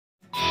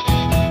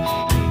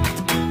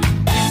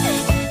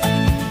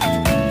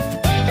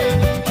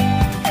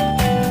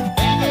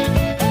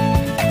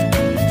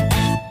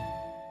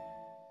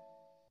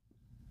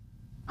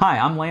Hi,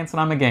 I'm Lance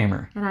and I'm a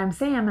gamer. And I'm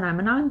Sam and I'm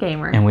a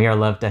non-gamer. And we are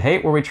Love to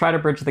Hate, where we try to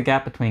bridge the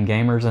gap between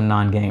gamers and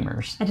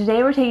non-gamers. And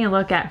today we're taking a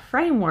look at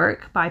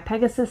Framework by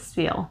Pegasus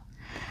Spiele.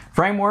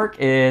 Framework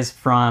is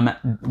from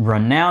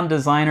renowned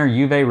designer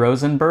Uwe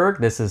Rosenberg.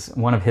 This is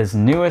one of his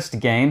newest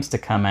games to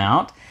come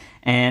out.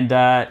 And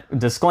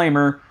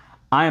disclaimer,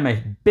 I am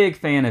a big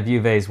fan of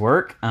Uwe's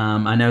work.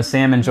 I know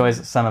Sam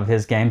enjoys some of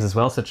his games as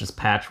well, such as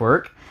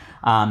Patchwork.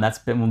 That's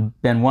been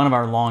one of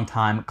our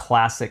longtime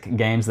classic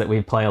games that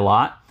we play a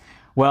lot.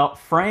 Well,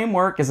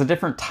 Framework is a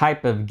different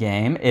type of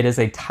game. It is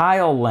a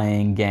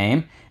tile-laying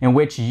game in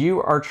which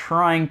you are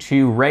trying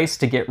to race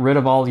to get rid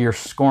of all your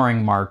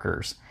scoring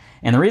markers.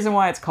 And the reason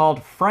why it's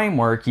called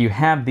Framework, you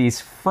have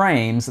these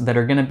frames that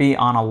are going to be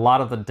on a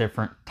lot of the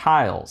different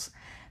tiles.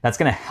 That's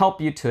going to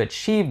help you to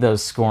achieve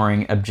those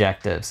scoring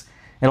objectives.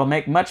 It'll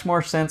make much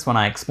more sense when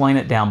I explain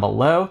it down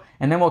below,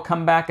 and then we'll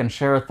come back and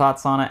share our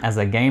thoughts on it as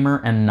a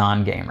gamer and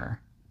non-gamer.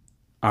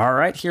 All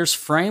right, here's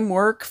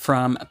Framework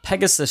from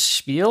Pegasus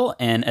Spiele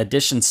and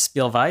Edition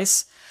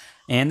Spielweise.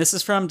 And this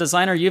is from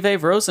designer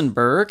Uwe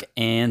Rosenberg,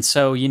 and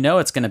so you know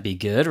it's going to be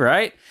good,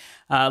 right?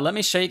 Let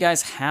me show you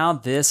guys how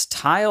this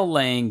tile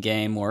laying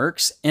game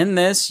works. In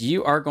this,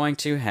 you are going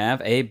to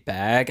have a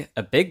bag,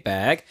 a big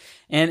bag,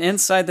 and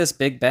inside this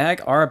big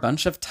bag are a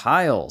bunch of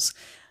tiles.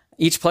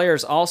 Each player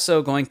is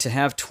also going to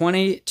have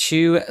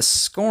 22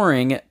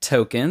 scoring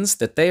tokens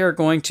that they are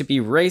going to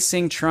be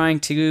racing, trying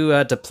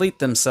to deplete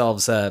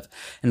themselves of.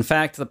 In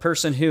fact, the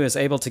person who is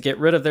able to get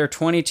rid of their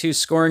 22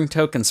 scoring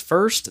tokens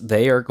first,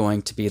 they are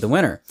going to be the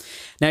winner.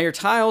 Now, your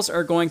tiles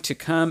are going to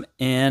come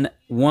in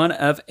one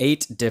of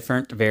 8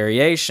 different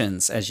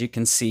variations, as you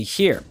can see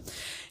here.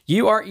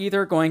 You are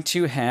either going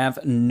to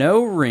have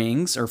no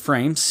rings or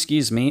frames,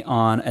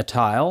 on a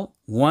tile,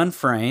 1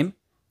 frame,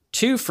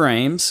 2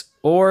 frames,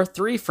 or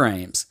 3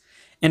 frames.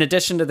 In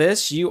addition to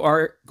this, you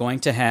are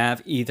going to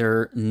have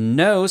either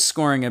no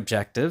scoring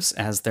objectives,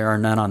 as there are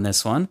none on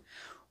this one,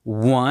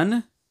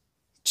 1,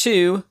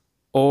 2,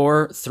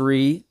 or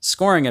 3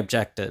 scoring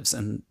objectives.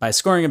 And by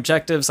scoring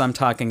objectives, I'm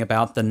talking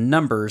about the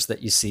numbers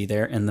that you see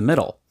there in the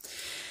middle.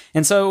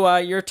 And so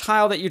your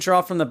tile that you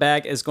draw from the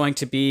bag is going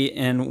to be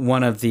in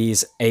one of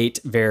these 8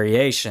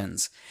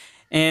 variations.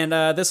 And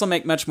this will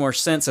make much more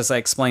sense as I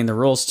explain the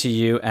rules to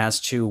you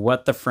as to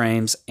what the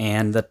frames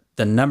and the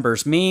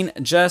numbers mean.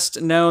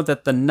 Just know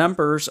that the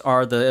numbers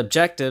are the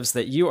objectives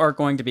that you are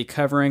going to be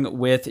covering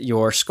with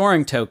your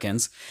scoring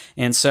tokens.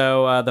 And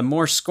so the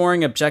more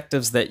scoring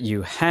objectives that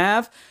you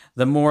have,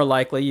 the more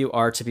likely you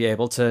are to be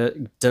able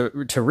to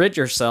rid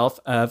yourself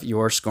of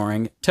your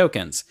scoring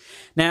tokens.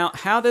 Now,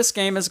 how this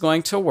game is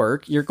going to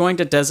work, you're going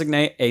to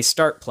designate a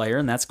start player,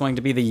 and that's going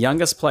to be the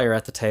youngest player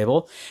at the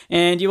table,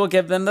 and you will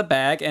give them the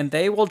bag, and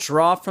they will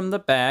draw from the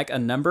bag a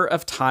number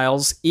of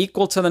tiles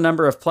equal to the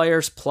number of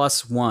players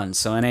plus 1.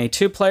 So in a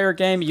 2-player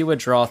game, you would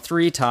draw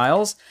 3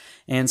 tiles,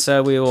 and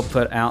so we will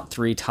put out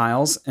 3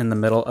 tiles in the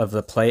middle of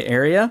the play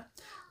area,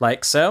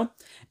 like so.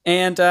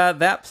 And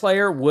that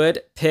player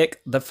would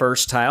pick the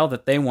first tile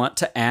that they want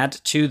to add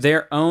to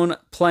their own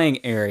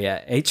playing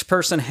area. Each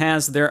person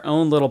has their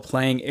own little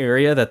playing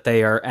area that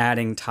they are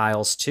adding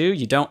tiles to.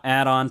 You don't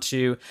add on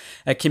to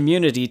a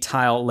community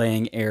tile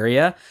laying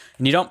area,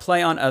 and you don't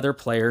play on other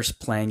players'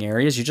 playing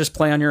areas. You just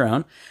play on your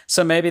own.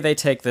 So maybe they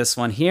take this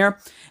one here,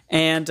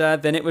 and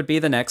then it would be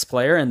the next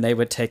player, and they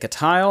would take a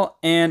tile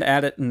and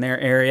add it in their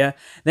area.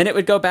 Then it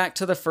would go back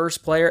to the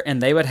first player,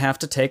 and they would have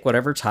to take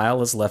whatever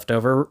tile is left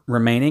over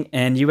remaining,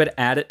 and you would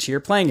add it to your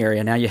playing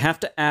area. Now, you have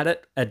to add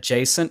it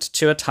adjacent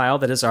to a tile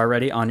that is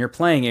already on your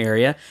playing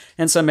area,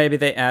 and so maybe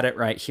they add it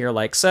right here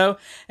like so,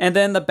 and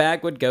then the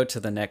bag would go to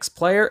the next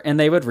player, and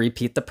they would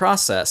repeat the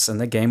process, and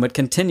the game would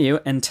continue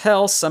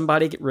until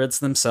somebody rids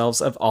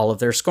themselves of all of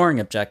their scoring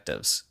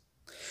objectives.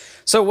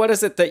 So what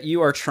is it that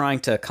you are trying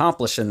to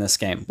accomplish in this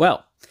game?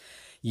 Well,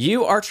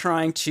 you are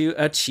trying to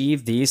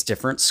achieve these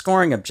different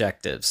scoring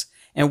objectives.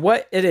 And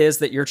what it is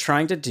that you're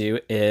trying to do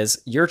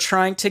is you're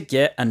trying to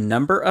get a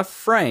number of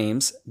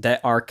frames that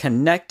are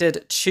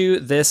connected to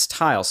this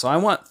tile. So I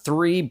want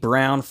 3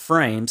 brown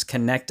frames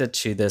connected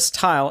to this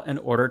tile in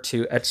order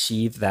to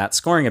achieve that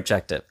scoring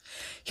objective.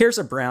 Here's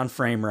a brown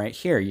frame right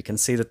here. You can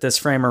see that this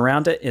frame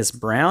around it is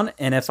brown.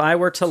 And if I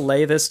were to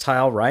lay this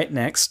tile right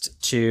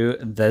next to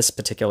this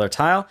particular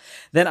tile,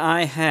 then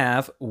I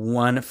have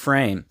 1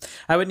 frame.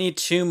 I would need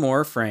 2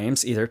 more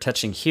frames, either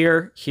touching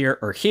here, here,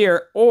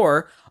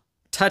 or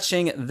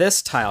touching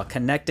this tile,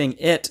 connecting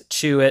it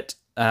to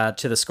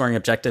the scoring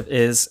objective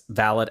is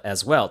valid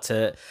as well.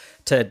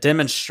 To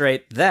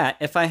demonstrate that,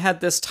 if I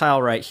had this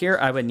tile right here,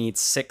 I would need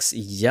 6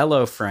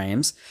 yellow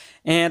frames,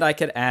 and I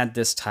could add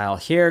this tile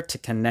here to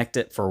connect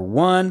it for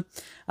 1.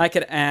 I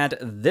could add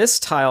this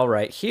tile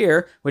right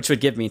here, which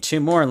would give me 2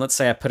 more, and let's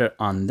say I put it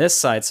on this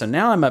side, so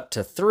now I'm up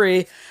to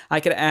 3. I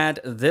could add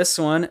this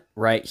one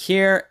right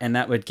here, and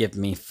that would give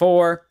me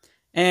 4.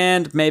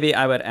 And maybe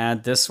I would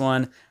add this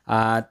one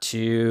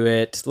to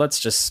it. Let's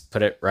just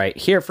put it right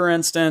here, for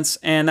instance,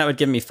 and that would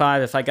give me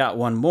 5. If I got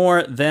 1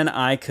 more, then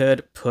I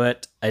could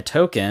put a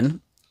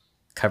token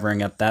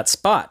covering up that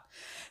spot.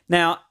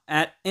 Now,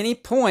 at any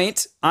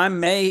point, I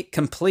may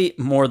complete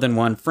more than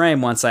one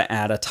frame once I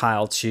add a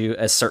tile to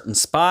a certain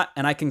spot,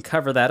 and I can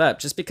cover that up.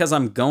 Just because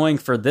I'm going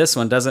for this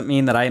one doesn't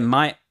mean that I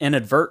might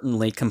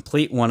inadvertently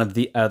complete one of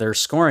the other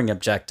scoring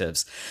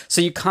objectives. So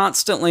you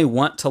constantly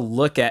want to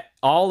look at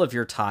all of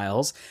your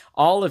tiles,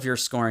 all of your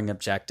scoring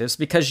objectives,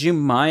 because you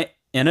might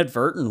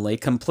inadvertently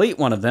complete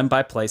one of them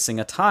by placing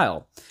a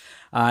tile.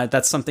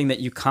 That's something that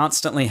you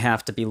constantly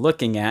have to be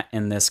looking at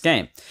in this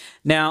game.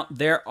 Now,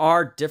 there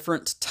are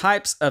different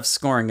types of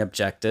scoring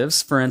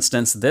objectives. For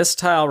instance, this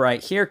tile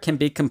right here can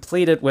be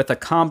completed with a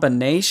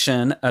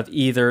combination of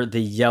either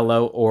the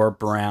yellow or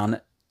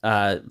brown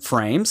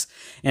frames.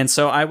 And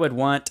so I would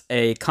want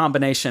a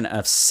combination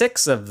of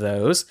 6 of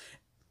those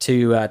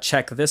to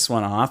check this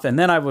one off. And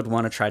then I would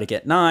want to try to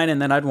get 9,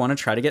 and then I'd want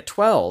to try to get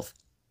 12.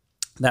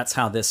 That's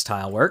how this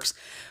tile works.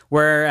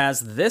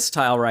 Whereas this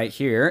tile right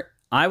here,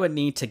 I would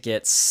need to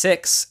get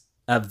 6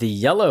 of the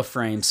yellow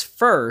frames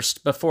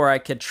first before I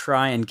could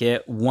try and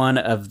get 1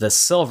 of the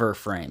silver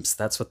frames.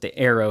 That's what the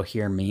arrow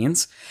here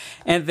means.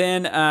 And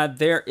then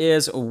there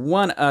is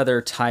one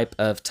other type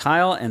of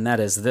tile, and that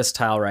is this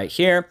tile right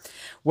here,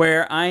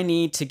 where I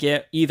need to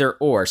get either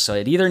or. So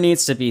it either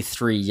needs to be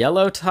 3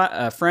 yellow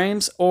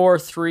frames or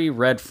 3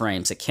 red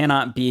frames. It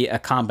cannot be a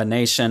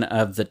combination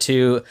of the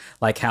two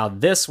like how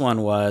this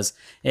one was.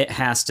 It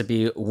has to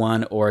be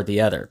one or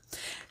the other.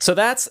 So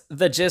that's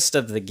the gist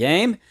of the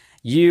game.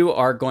 You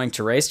are going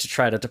to race to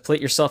try to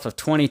deplete yourself of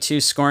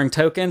 22 scoring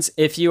tokens.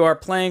 If you are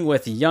playing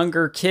with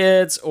younger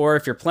kids, or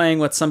if you're playing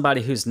with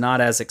somebody who's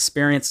not as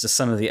experienced as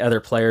some of the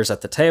other players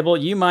at the table,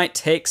 you might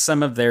take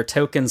some of their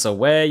tokens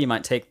away. You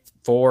might take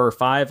 4 or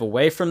 5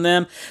 away from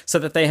them so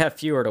that they have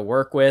fewer to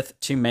work with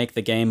to make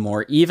the game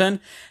more even,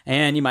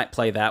 and you might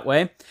play that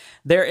way.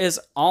 There is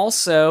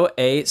also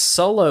a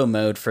solo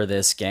mode for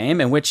this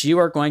game in which you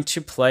are going to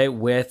play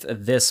with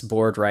this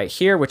board right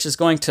here, which is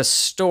going to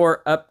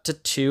store up to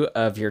 2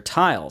 of your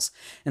tiles.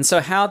 And so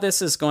how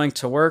this is going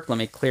to work, let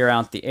me clear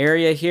out the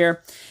area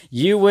here.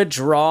 You would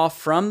draw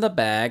from the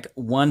bag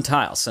 1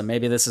 tile. So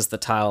maybe this is the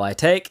tile I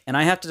take, and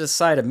I have to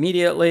decide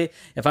immediately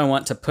if I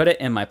want to put it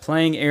in my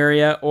playing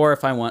area or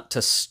if I want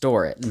to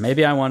store it. And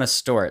maybe I want to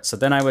store it. So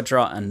then I would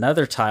draw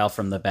another tile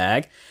from the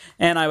bag,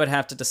 and I would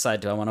have to decide,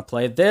 do I want to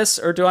play this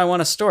or do I want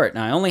to store it?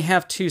 Now, I only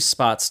have 2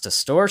 spots to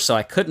store, so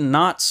I could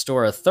not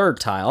store a 3rd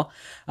tile,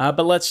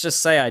 but let's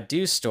just say I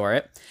do store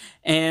it,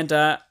 and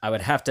I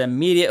would have to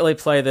immediately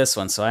play this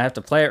one, so I have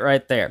to play it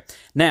right there.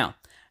 Now,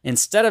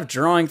 instead of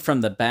drawing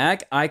from the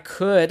bag, I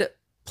could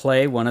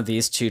play one of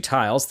these 2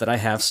 tiles that I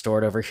have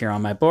stored over here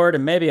on my board,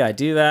 and maybe I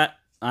do that.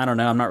 I don't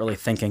know. I'm not really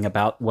thinking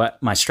about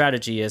what my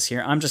strategy is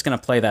here. I'm just going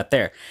to play that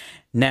there.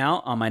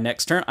 Now, on my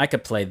next turn, I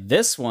could play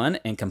this one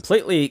and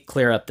completely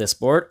clear up this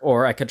board,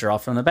 or I could draw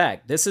from the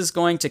bag. This is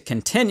going to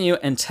continue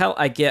until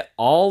I get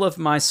all of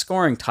my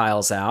scoring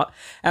tiles out,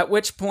 at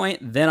which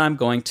point then I'm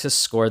going to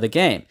score the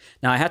game.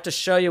 Now, I have to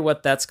show you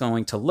what that's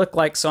going to look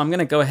like, so I'm going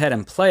to go ahead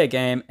and play a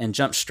game and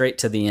jump straight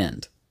to the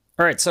end.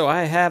 All right, so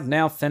I have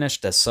now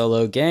finished a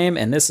solo game,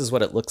 and this is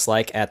what it looks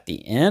like at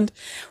the end.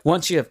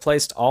 Once you have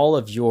placed all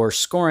of your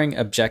scoring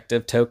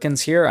objective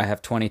tokens here, I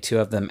have 22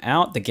 of them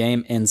out, the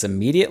game ends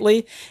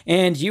immediately,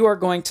 and you are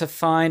going to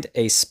find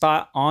a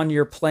spot on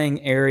your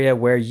playing area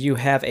where you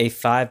have a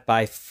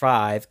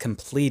 5x5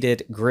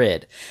 completed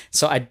grid.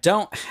 So I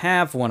don't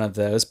have one of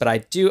those, but I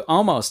do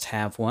almost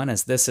have one,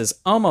 as this is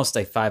almost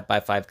a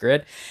 5x5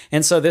 grid,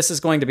 and so this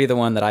is going to be the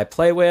one that I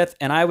play with,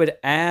 and I would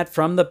add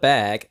from the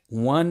bag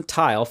 1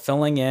 tile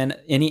filling in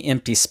any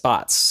empty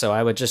spots. So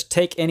I would just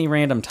take any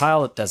random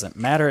tile. It doesn't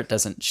matter. It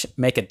doesn't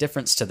make a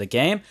difference to the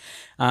game.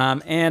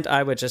 And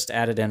I would just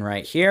add it in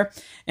right here.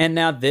 And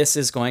now this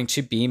is going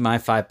to be my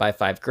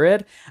 5x5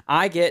 grid.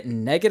 I get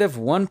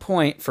 -1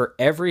 point for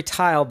every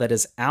tile that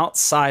is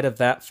outside of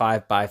that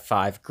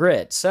 5x5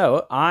 grid.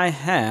 So I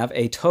have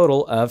a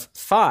total of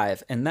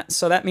 5. And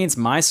so that means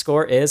my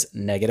score is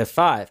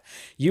 -5.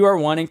 You are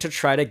wanting to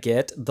try to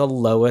get the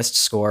lowest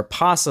score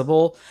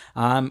possible,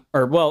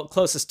 or well,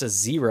 closest to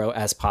 0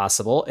 as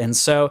possible. And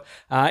so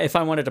if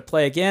I wanted to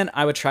play again,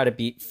 I would try to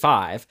beat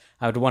 5.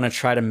 I would want to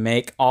try to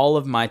make all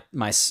of my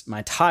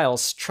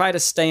tiles try to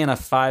stay in a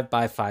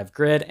 5x5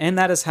 grid, and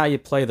that is how you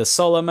play the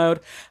solo mode.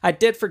 I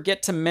did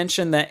forget to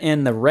mention that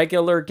in the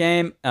regular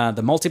game,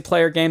 the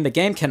multiplayer game, the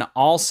game can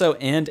also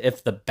end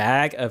if the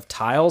bag of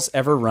tiles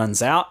ever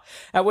runs out,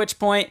 at which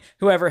point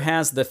whoever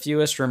has the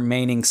fewest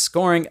remaining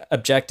scoring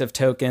objective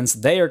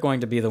tokens, they are going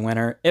to be the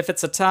winner. If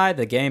it's a tie,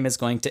 the game is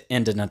going to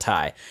end in a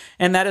tie.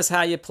 And that is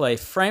how you play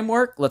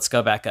Framework. Let's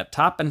go back up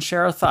top and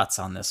share our thoughts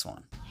on this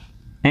one.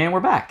 And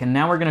we're back, and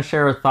now we're going to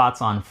share our thoughts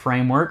on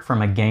Framework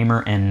from a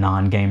gamer and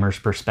non-gamer's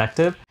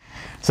perspective.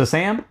 So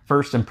Sam,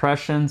 first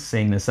impressions,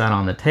 seeing this out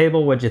on the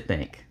table, what'd you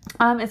think?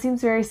 It seems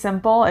very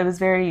simple. It was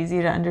very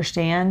easy to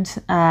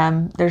understand.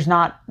 There's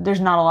not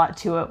a lot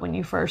to it when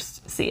you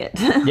first see it.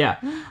 Yeah,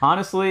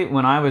 honestly,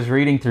 when I was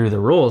reading through the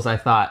rules, I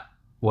thought,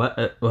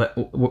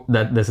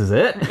 that this is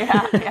it?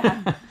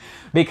 Yeah.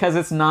 Because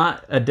it's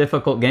not a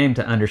difficult game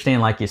to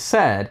understand, like you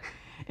said,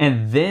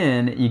 and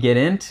then you get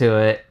into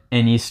it,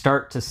 and you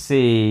start to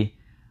see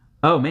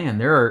oh man,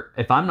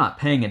 if I'm not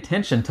paying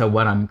attention to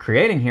what I'm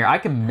creating here, I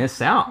can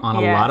miss out on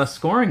a Yes. lot of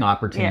scoring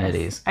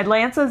opportunities. Yes.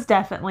 Atlanta's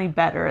definitely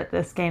better at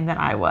this game than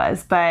I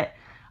was, but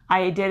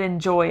I did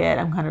enjoy it.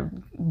 I'm kind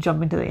of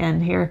jumping to the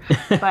end here,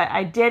 but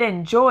I did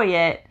enjoy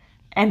it,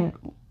 and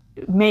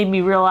made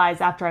me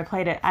realize after I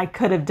played it, I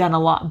could have done a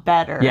lot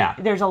better. Yeah.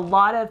 There's a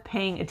lot of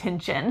paying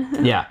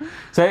attention. Yeah.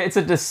 So it's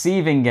a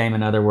deceiving game,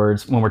 in other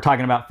words, when we're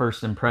talking about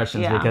first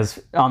impressions, Yeah.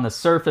 because on the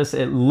surface,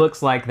 it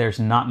looks like there's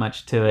not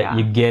much to it. Yeah.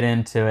 You get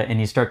into it and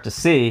you start to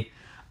see,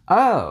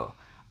 oh,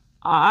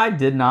 I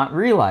did not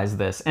realize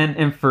this.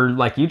 And for,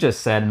 like you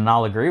just said, and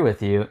I'll agree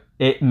with you,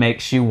 it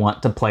makes you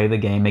want to play the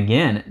game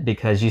again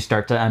because you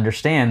start to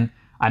understand,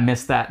 I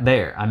missed that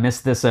there. I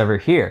missed this over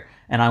here.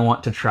 And I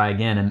want to try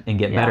again and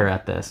get better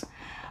at this.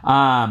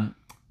 The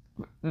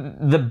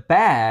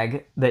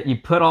bag that you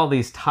put all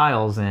these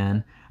tiles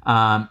in,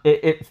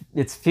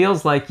 it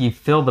feels like you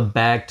fill the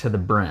bag to the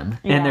brim.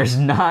 Yeah. And there's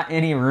not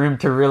any room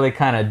to really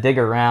kind of dig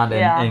around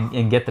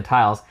and get the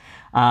tiles.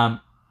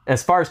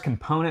 As far as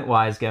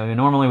component-wise go,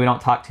 normally we don't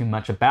talk too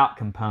much about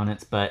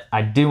components, but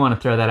I do want to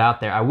throw that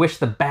out there. I wish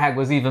the bag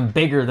was even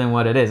bigger than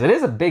what it is. It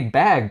is a big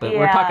bag, but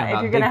we're talking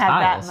about big tiles. If you're going to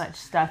have that much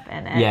stuff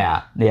in it.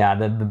 Yeah.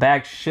 The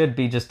bag should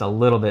be just a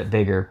little bit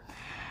bigger.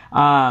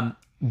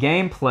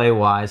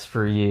 Gameplay-wise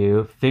for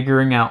you,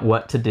 figuring out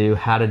what to do,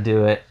 how to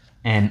do it,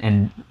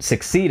 and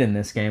succeed in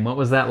this game, what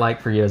was that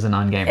like for you as a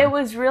non-gamer? It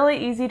was really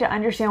easy to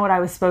understand what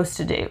I was supposed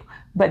to do.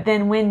 But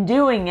then when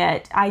doing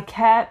it, I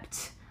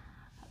kept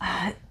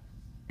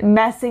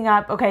messing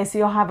up. Okay, so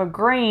you'll have a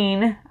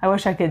green. I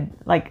wish I could,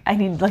 I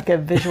need a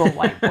visual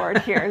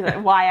whiteboard here,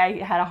 why I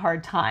had a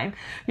hard time.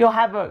 You'll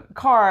have a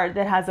card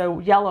that has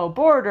a yellow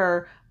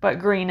border, but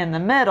green in the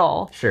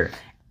middle. Sure.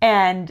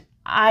 And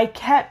I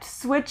kept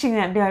switching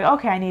them, being like,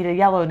 okay, I need a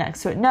yellow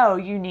next to it. No,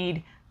 you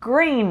need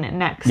green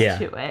next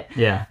to it.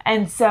 Yeah.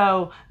 And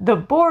so the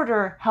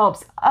border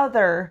helps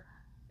other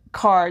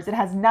cards. It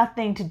has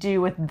nothing to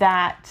do with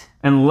that.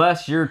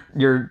 Unless your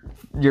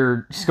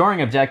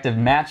scoring objective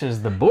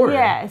matches the border.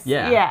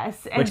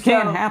 Yes. And which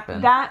can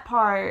happen. That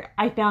part,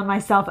 I found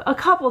myself a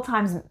couple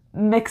times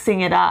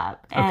mixing it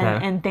up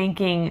and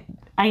thinking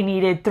I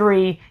needed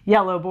 3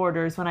 yellow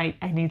borders when I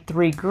need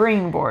 3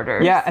 green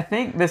borders. Yeah, I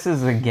think this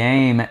is a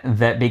game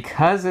that,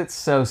 because it's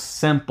so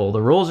simple,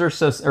 the rules are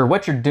or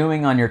what you're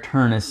doing on your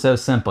turn is so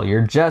simple.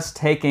 You're just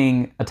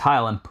taking a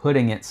tile and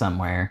putting it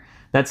somewhere.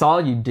 That's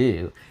all you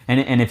do.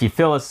 And if you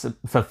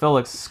fulfill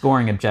a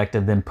scoring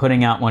objective, then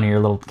putting out one of your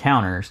little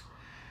counters,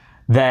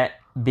 that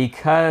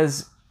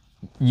because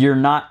you're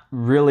not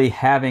really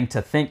having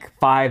to think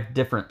 5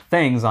 different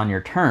things on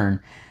your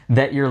turn,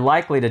 that you're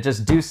likely to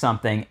just do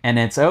something and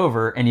it's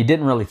over and you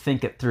didn't really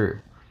think it through.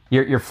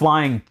 You're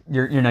flying,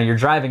 you're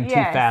driving too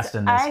fast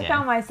in this game. I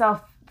found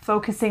myself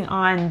focusing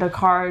on the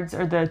cards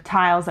or the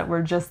tiles that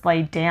were just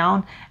laid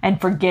down and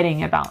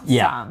forgetting about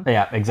some.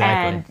 Yeah,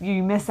 exactly. And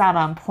you miss out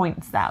on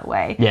points that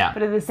way. Yeah.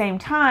 But at the same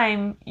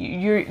time,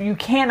 you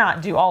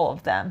cannot do all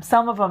of them.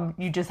 Some of them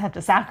you just have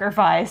to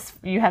sacrifice.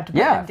 You have to put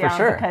them down. For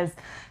sure. Because,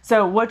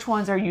 so which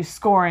ones are you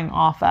scoring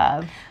off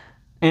of?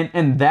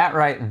 And that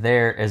right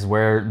there is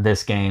where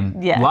this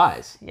game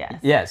lies.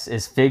 Yes,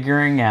 is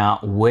figuring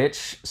out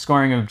which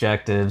scoring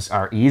objectives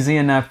are easy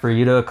enough for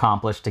you to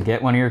accomplish to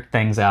get one of your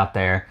things out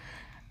there,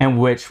 and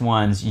which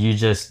ones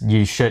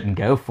you shouldn't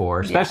go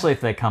for, especially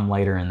if they come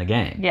later in the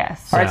game.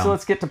 Yes. All right, so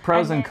let's get to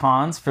pros and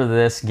cons for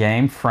this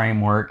game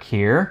framework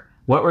here.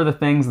 What were the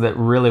things that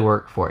really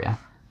worked for you?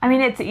 I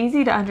mean, it's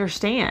easy to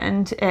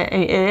understand.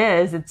 It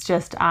is. It's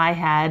just I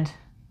had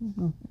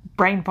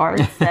brain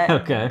parts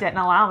that didn't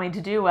allow me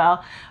to do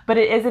well. But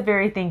it is a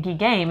very thinky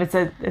game. It's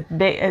a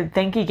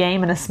thinky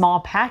game in a small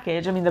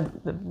package. I mean,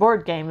 the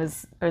board game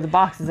the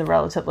box is a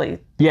relatively...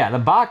 Yeah, the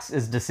box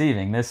is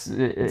deceiving. It's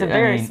a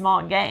very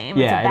small game.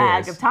 It's a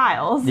bag of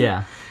tiles.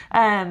 Yeah.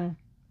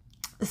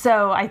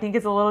 So I think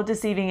it's a little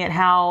deceiving at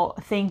how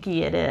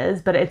thinky it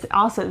is, but it's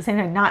also at the same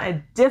time not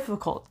a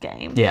difficult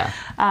game. Yeah.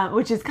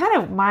 Which is kind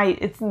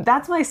of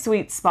that's my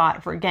sweet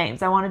spot for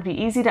games. I want it to be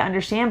easy to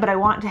understand, but I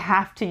want to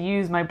have to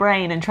use my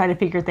brain and try to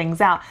figure things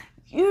out.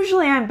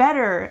 Usually I'm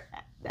better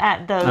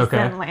at those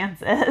than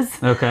Lance is.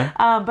 Okay.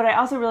 But I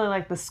also really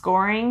like the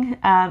scoring.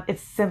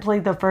 It's simply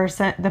the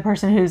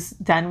person who's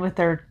done with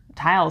their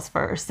tiles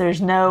first.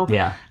 There's no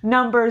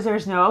numbers.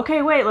 There's no,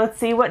 okay, wait, let's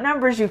see what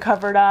numbers you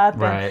covered up.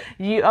 Right.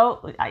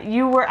 And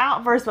you were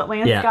out first, but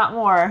Lance got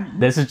more.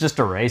 This is just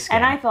a race game.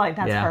 And I feel like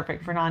that's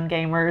perfect for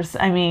non-gamers.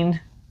 I mean...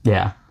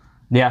 Yeah.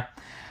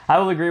 I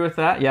will agree with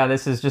that. Yeah,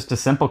 this is just a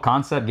simple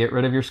concept. Get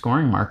rid of your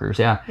scoring markers.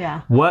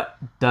 Yeah. What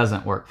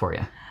doesn't work for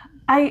you?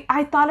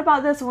 I thought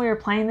about this when we were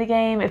playing the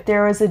game. If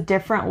there was a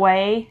different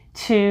way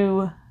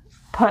to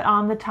put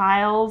on the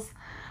tiles,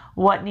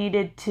 what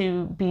needed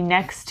to be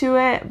next to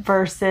it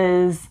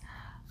versus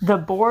the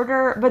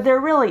border, but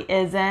there really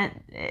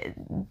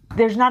isn't.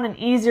 There's not an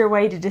easier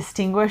way to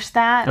distinguish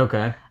that.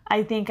 Okay.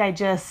 I think I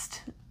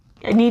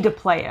need to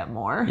play it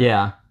more.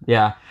 Yeah.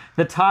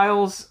 The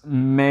tiles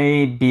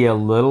may be a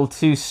little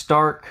too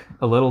stark,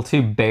 a little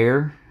too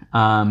bare.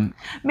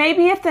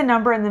 Maybe if the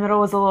number in the middle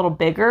was a little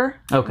bigger,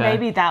 Okay.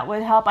 maybe that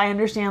would help. I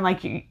understand, like,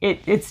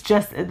 it's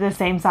just the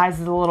same size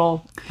as a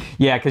little.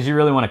 Yeah, because you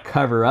really want to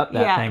cover up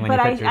that thing when you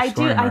put your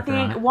scoring marker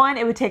on think, it. one,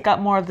 it would take up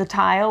more of the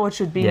tile, which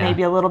would be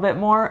maybe a little bit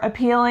more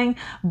appealing,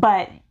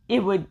 but it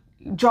would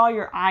draw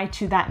your eye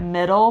to that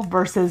middle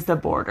versus the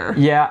border.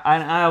 Yeah,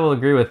 I will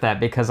agree with that,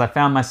 because I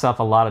found myself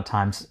a lot of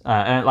times,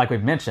 like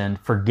we've mentioned,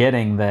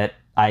 forgetting that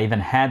I even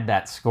had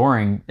that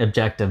scoring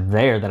objective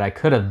there that I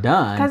could have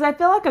done. Because I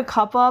feel like a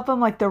couple of them,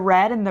 like the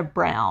red and the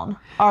brown,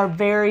 are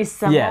very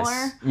similar.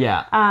 Yes,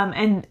 yeah.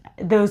 And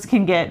those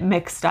can get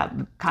mixed up.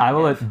 I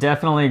will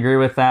definitely agree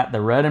with that.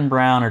 The red and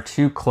brown are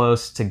too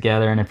close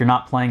together, and if you're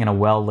not playing in a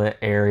well-lit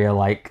area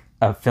like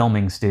a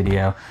filming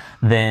studio,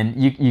 then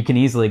you can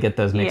easily get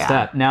those mixed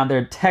up. Now,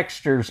 their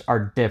textures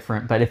are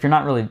different, but if you're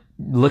not really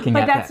looking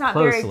at that closely... But that's not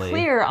very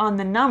clear on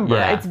the number.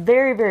 Yeah. It's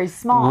very, very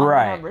small on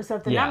the number. So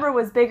if the number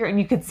was bigger and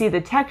you could see the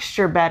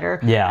texture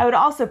better, I would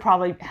also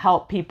probably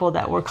help people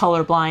that were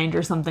colorblind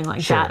or something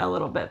like that a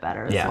little bit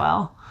better as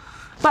well.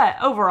 But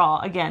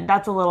overall, again,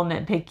 that's a little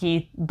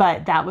nitpicky,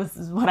 but that was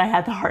what I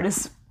had the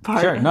hardest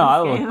part of No,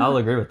 I'll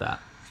agree with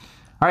that.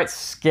 All right,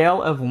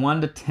 scale of 1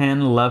 to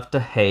 10, love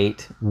to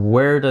hate.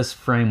 Where does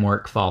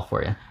framework fall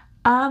for you?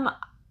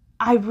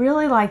 I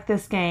really like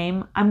this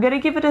game. I'm going to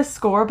give it a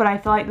score, but I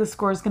feel like the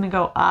score is going to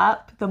go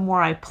up the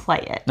more I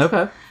play it.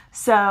 Okay.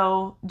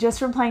 So just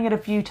from playing it a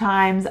few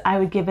times, I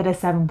would give it a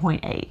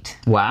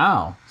 7.8.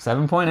 Wow,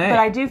 7.8. But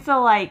I do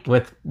feel like...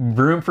 With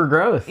room for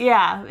growth.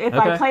 Yeah, if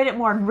I played it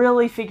more and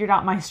really figured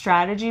out my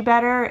strategy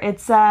better,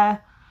 it's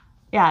a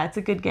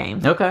good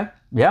game. Okay,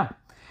 yeah.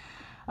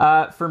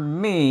 For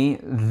me,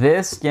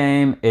 this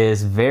game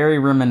is very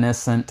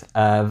reminiscent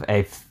of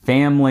a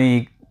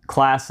family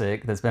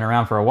classic that's been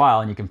around for a while,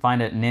 and you can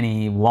find it in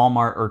any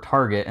Walmart or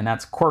Target, and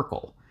that's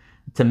Quirkle.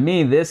 To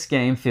me, this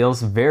game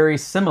feels very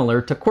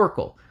similar to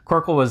Quirkle.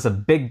 Quirkle was a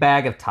big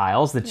bag of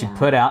tiles that you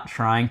put out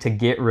trying to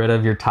get rid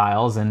of your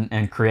tiles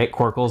and create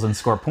Quirkles and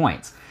score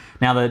points.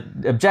 Now, the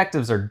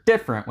objectives are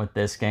different with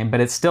this game, but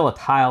it's still a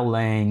tile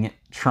laying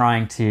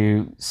trying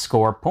to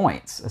score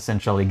points,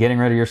 essentially, getting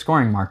rid of your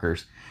scoring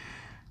markers.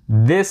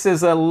 This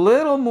is a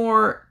little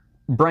more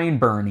brain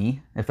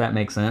burny, if that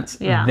makes sense,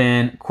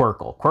 than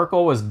Quirkle.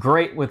 Quirkle was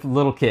great with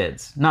little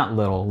kids. Not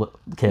little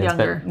kids,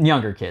 but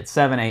younger kids,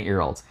 7,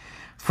 8-year-olds.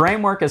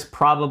 Framework is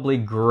probably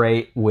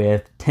great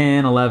with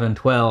 10, 11,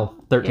 12,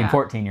 13,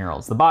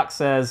 14-year-olds. The box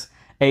says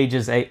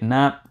ages 8 and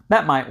up.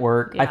 That might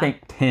work. I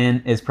think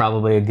 10 is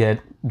probably a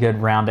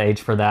good round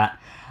age for that.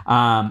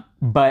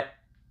 But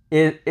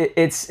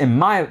it's, in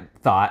my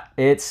thought,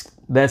 it's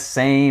the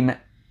same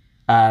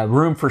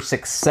room for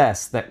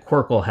success that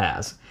Quirkle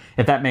has,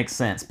 if that makes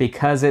sense,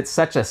 because it's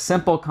such a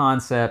simple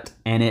concept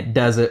and it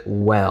does it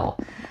well.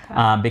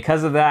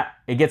 Because of that,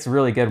 it gets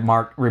really good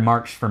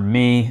remarks from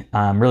me,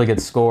 really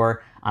good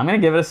score. I'm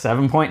going to give it a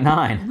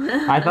 7.9.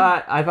 I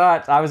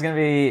thought I was going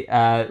to be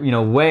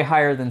way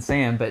higher than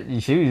Sam, but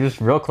she was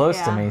just real close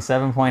to me,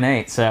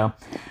 7.8. So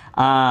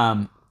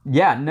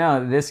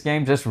this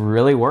game just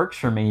really works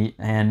for me,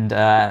 and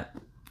I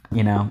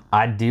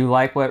do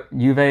like what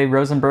Uwe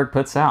Rosenberg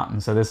puts out,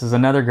 and so this is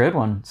another good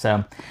one.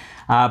 So,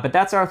 but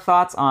that's our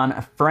thoughts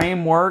on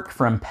Framework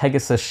from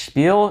Pegasus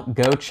Spiele.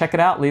 Go check it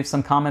out. Leave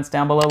some comments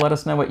down below. Let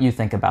us know what you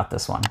think about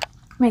this one.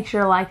 Make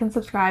sure to like and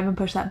subscribe and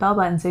push that bell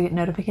button so you get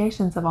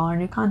notifications of all our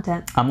new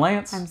content. I'm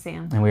Lance. I'm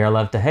Sam. And we are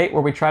Love to Hate,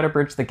 where we try to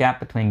bridge the gap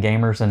between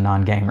gamers and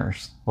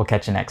non-gamers. We'll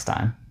catch you next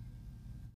time.